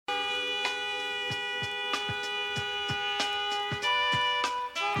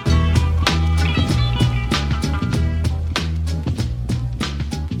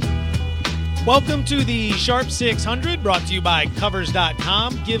Welcome to the Sharp 600, brought to you by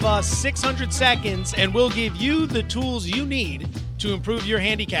Covers.com. Give us 600 seconds, and we'll give you the tools you need to improve your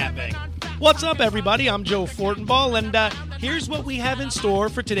handicapping. What's up, everybody? I'm Joe Fortenbaugh, and here's what we have in store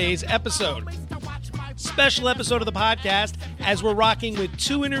for today's episode. Special episode of the podcast, as we're rocking with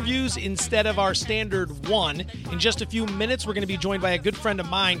 2 interviews instead of our standard 1. In just a few minutes, we're going to be joined by a good friend of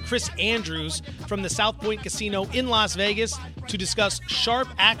mine, Chris Andrews, from the South Point Casino in Las Vegas, to discuss sharp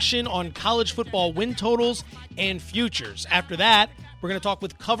action on college football win totals and futures. After that, we're going to talk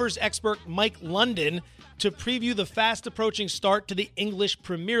with Covers expert Mike London to preview the fast-approaching start to the English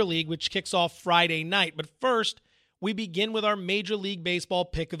Premier League, which kicks off Friday night. But first, we begin with our Major League Baseball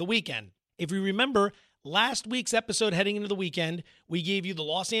pick of the weekend. If you remember, last week's episode heading into the weekend, we gave you the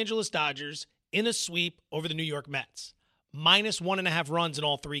Los Angeles Dodgers in a sweep over the New York Mets. Minus 1.5 runs in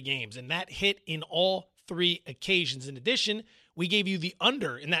all 3 games, and that hit in all 3 occasions. In addition, we gave you the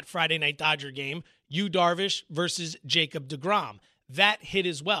under in that Friday night Dodger game, Yu Darvish versus Jacob deGrom. That hit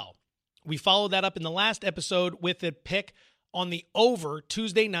as well. We followed that up in the last episode with a pick on the over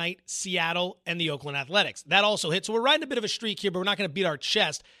Tuesday night, Seattle and the Oakland Athletics. That also hit. So we're riding a bit of a streak here, but we're not going to beat our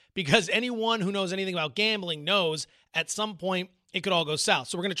chest because anyone who knows anything about gambling knows at some point it could all go south.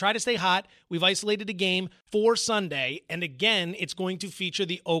 So we're going to try to stay hot. We've isolated a game for Sunday, and again, it's going to feature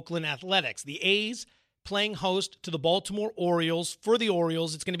the Oakland Athletics. The A's playing host to the Baltimore Orioles. For the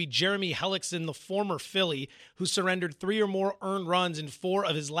Orioles, it's going to be Jeremy Hellickson, the former Philly, who surrendered 3 or more earned runs in 4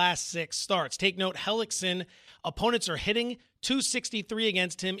 of his last 6 starts. Take note, Hellickson, opponents are hitting .263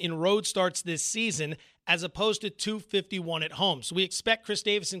 against him in road starts this season, as opposed to .251 at home. So we expect Chris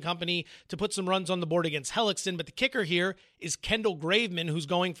Davis and company to put some runs on the board against Hellickson, but the kicker here is Kendall Graveman, who's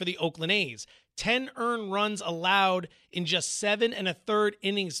going for the Oakland A's. 10 earned runs allowed in just 7 1/3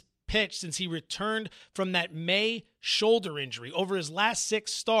 innings pitch since he returned from that May shoulder injury. Over his last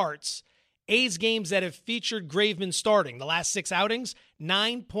 6 starts, A's games that have featured Graveman starting, the last 6 outings,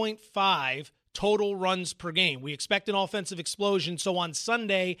 9.5 total runs per game. We expect an offensive explosion, so on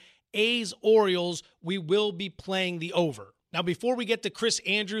Sunday, A's-Orioles, we will be playing the over. Now, before we get to Chris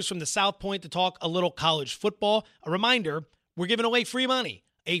Andrews from the South Point to talk a little college football, a reminder, we're giving away free money.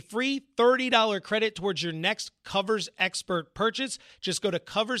 A free $30 credit towards your next Covers Expert purchase. Just go to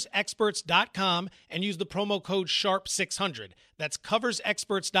coversexperts.com and use the promo code SHARP600. That's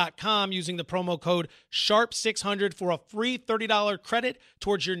coversexperts.com using the promo code SHARP600 for a free $30 credit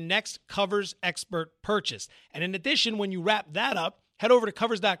towards your next Covers Expert purchase. And in addition, when you wrap that up, head over to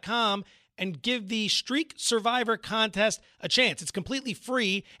covers.com and give the Streak Survivor contest a chance. It's completely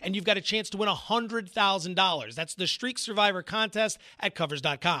free, and you've got a chance to win $100,000. That's the Streak Survivor contest at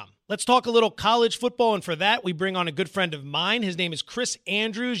Covers.com. Let's talk a little college football, and for that, we bring on a good friend of mine. His name is Chris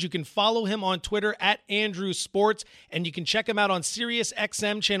Andrews. You can follow him on Twitter at Andrews Sports, and you can check him out on Sirius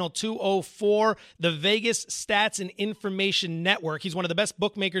XM Channel 204, the Vegas Stats and Information Network. He's one of the best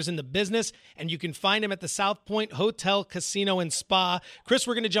bookmakers in the business, and you can find him at the South Point Hotel, Casino, and Spa. Chris,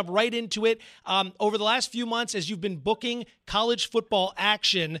 we're going to jump right into it. Over the last few months, as you've been booking college football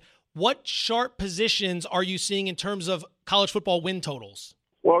action, what sharp positions are you seeing in terms of college football win totals?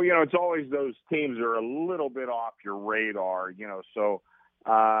 Well, it's always those teams that are a little bit off your radar, so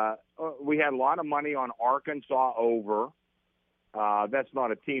we had a lot of money on Arkansas over. That's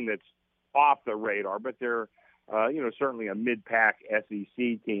not a team that's off the radar, but they're, certainly a mid-pack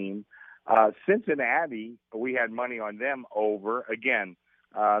SEC team. Cincinnati, we had money on them over. Again,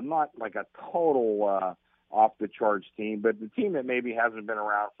 not like a total off-the-charts team, but the team that maybe hasn't been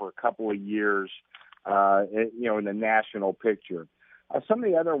around for a couple of years, in the national picture. Some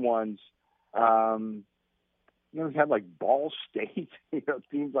of the other ones, we had like Ball State,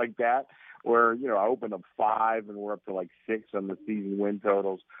 teams like that, where, I opened up 5 and we're up to like 6 on the season win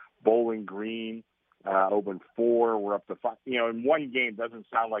totals. Bowling Green opened 4, we're up to 5. In one game doesn't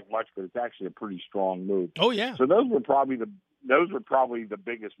sound like much, but it's actually a pretty strong move. Oh yeah. So those were probably the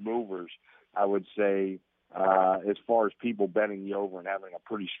biggest movers, I would say, as far as people betting the over and having a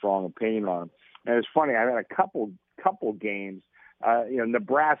pretty strong opinion on them. And it's funny, I had a couple games.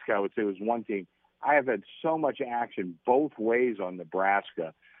 Nebraska, I would say, was one team. I have had so much action both ways on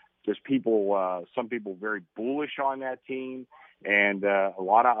Nebraska. Just some people very bullish on that team, and a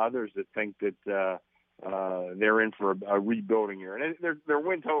lot of others that think that they're in for a rebuilding year. And their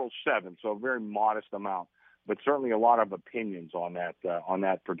win total is 7, so a very modest amount. But certainly a lot of opinions on that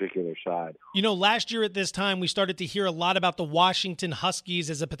particular side. Last year at this time, we started to hear a lot about the Washington Huskies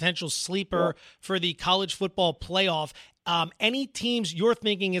as a potential sleeper for the college football playoff. Any teams you're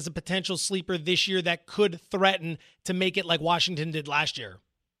thinking is a potential sleeper this year that could threaten to make it like Washington did last year?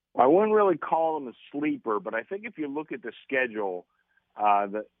 I wouldn't really call them a sleeper, but I think if you look at the schedule,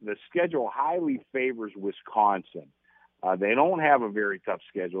 the schedule highly favors Wisconsin. They don't have a very tough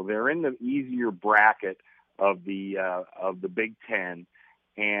schedule. They're in the easier bracket of the Big Ten,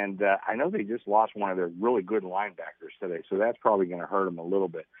 and I know they just lost one of their really good linebackers today, so that's probably going to hurt them a little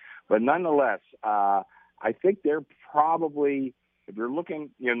bit. But nonetheless, I think they're probably, if you're looking,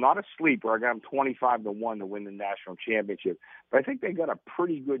 not a sleeper, I got them 25-1 to win the national championship. But I think they got a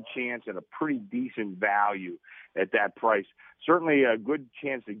pretty good chance and a pretty decent value at that price. Certainly a good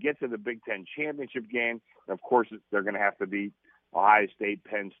chance to get to the Big Ten championship game. And of course, they're going to have to beat Ohio State,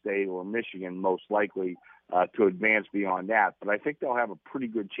 Penn State, or Michigan most likely to advance beyond that. But I think they'll have a pretty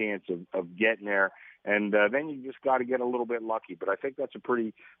good chance of getting there. And then you just got to get a little bit lucky. But I think that's a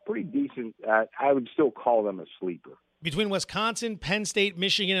pretty decent, I would still call them a sleeper. Between Wisconsin, Penn State,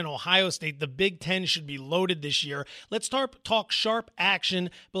 Michigan, and Ohio State, the Big Ten should be loaded this year. Let's talk sharp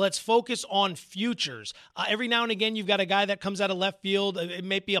action, but let's focus on futures. Every now and again, you've got a guy that comes out of left field. It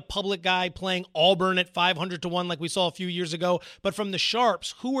may be a public guy playing Auburn at 500-1 like we saw a few years ago. But from the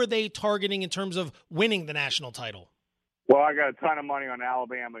sharps, who are they targeting in terms of winning the national title? Well, I got a ton of money on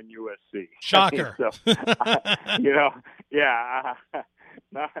Alabama and USC. Shocker.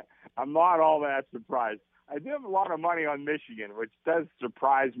 I'm not all that surprised. I do have a lot of money on Michigan, which does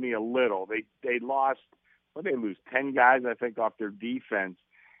surprise me a little. They lost, they lose 10 guys, I think, off their defense.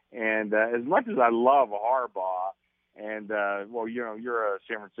 And as much as I love Harbaugh, and, you're a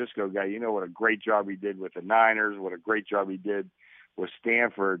San Francisco guy, you know what a great job he did with the Niners, what a great job he did with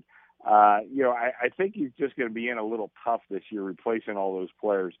Stanford. I think he's just going to be in a little tough this year replacing all those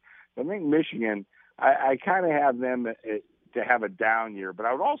players. I think Michigan, I kind of have them to have a down year. But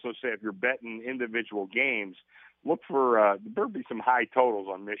I would also say if you're betting individual games, look for there'll be some high totals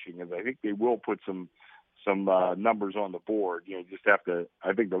on Michigan. I think they will put some numbers on the board.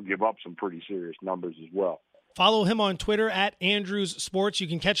 I think they'll give up some pretty serious numbers as well. Follow him on Twitter at Andrews Sports. You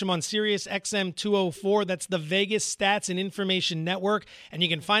can catch him on Sirius XM 204. That's the Vegas Stats and Information Network. And you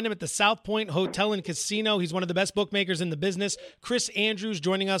can find him at the South Point Hotel and Casino. He's one of the best bookmakers in the business. Chris Andrews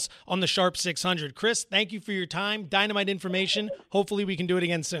joining us on the Sharp 600. Chris, thank you for your time. Dynamite information. Hopefully we can do it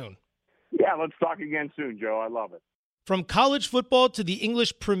again soon. Yeah, let's talk again soon, Joe. I love it. From college football to the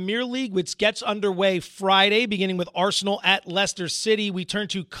English Premier League, which gets underway Friday, beginning with Arsenal at Leicester City, we turn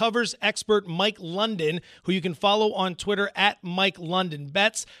to Covers expert Mike London, who you can follow on Twitter at Mike London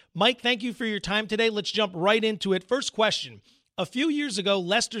Bets. Mike, thank you for your time today. Let's jump right into it. First question. A few years ago,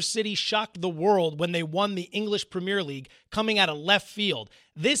 Leicester City shocked the world when they won the English Premier League coming out of left field.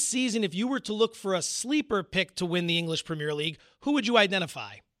 This season, if you were to look for a sleeper pick to win the English Premier League, who would you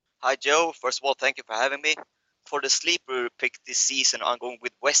identify? Hi, Joe. First of all, thank you for having me. For the sleeper pick this season, I'm going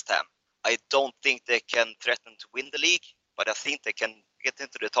with West Ham. I don't think they can threaten to win the league, but I think they can get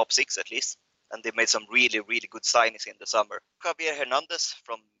into the top 6 at least. And they made some really, really good signings in the summer. Javier Hernandez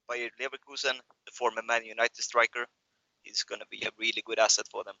from Bayer Leverkusen, the former Man United striker, is going to be a really good asset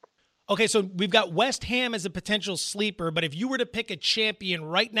for them. Okay, so we've got West Ham as a potential sleeper, but if you were to pick a champion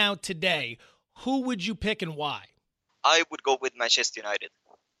right now today, who would you pick and why? I would go with Manchester United.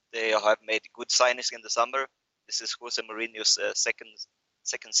 They have made good signings in the summer. This is Jose Mourinho's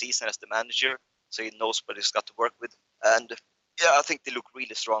second season as the manager, so he knows what he's got to work with. And I think they look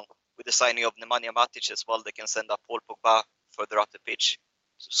really strong. With the signing of Nemanja Matic as well, they can send up Paul Pogba further up the pitch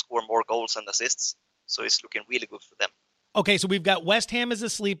to score more goals and assists. So it's looking really good for them. Okay, so we've got West Ham as a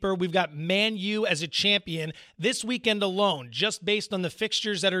sleeper. We've got Man U as a champion. This weekend alone, just based on the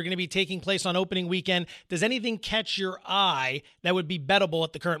fixtures that are going to be taking place on opening weekend, does anything catch your eye that would be bettable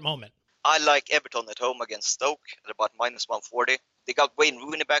at the current moment? I like Everton at home against Stoke at about -140. They got Wayne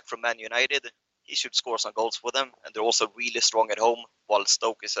Rooney back from Man United. He should score some goals for them. And they're also really strong at home, while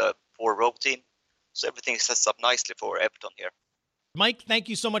Stoke is a poor road team. So everything sets up nicely for Everton here. Mike, thank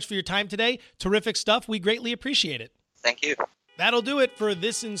you so much for your time today. Terrific stuff. We greatly appreciate it. Thank you. That'll do it for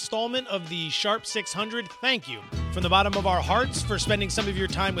this installment of the Sharp 600. Thank you from the bottom of our hearts for spending some of your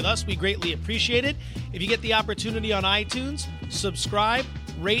time with us. We greatly appreciate it. If you get the opportunity on iTunes, subscribe,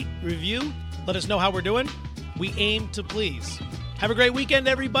 rate, review. Let us know how we're doing. We aim to please. Have a great weekend,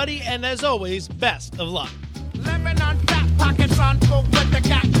 everybody, and as always, best of luck. Living on fat pockets on foot with the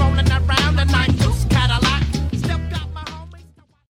cat rolling around the night. Cadillac.